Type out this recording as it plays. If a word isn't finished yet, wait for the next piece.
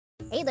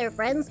Hey there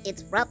friends,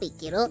 it's Froppy,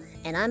 kiddo,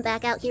 and I'm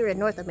back out here in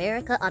North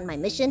America on my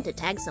mission to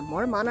tag some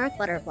more monarch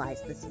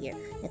butterflies this year.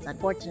 It's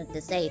unfortunate to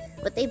say,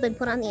 but they've been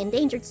put on the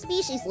endangered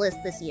species list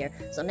this year,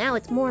 so now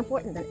it's more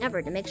important than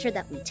ever to make sure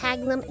that we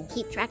tag them and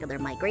keep track of their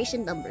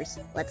migration numbers.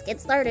 Let's get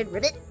started,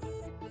 Ribbit!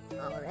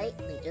 Alright,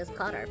 we just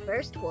caught our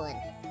first one.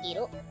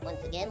 Kiddo,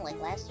 once again,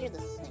 like last year,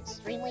 this is an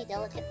extremely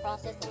delicate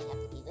process and we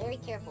have to be very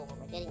careful when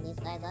we're getting these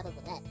guys out of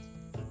the net.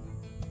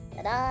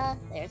 Ta-da!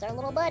 There's our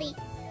little buddy!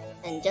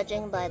 And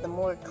judging by the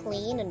more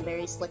clean and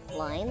very slick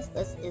lines,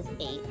 this is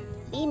a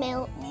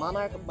female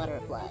monarch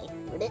butterfly.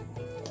 Ribbit,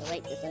 I'll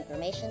write this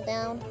information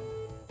down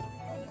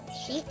on my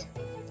sheet.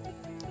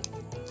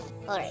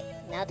 Alright,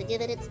 now to give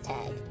it its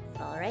tag.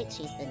 Alright,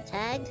 she's been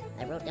tagged.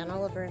 I wrote down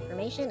all of her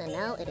information, and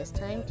now it is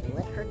time to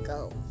let her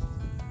go.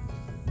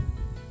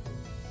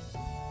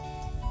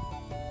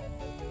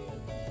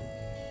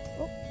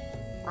 Oh,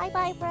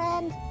 bye-bye,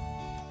 friend!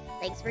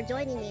 Thanks for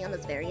joining me on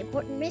this very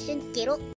important mission, kiddo!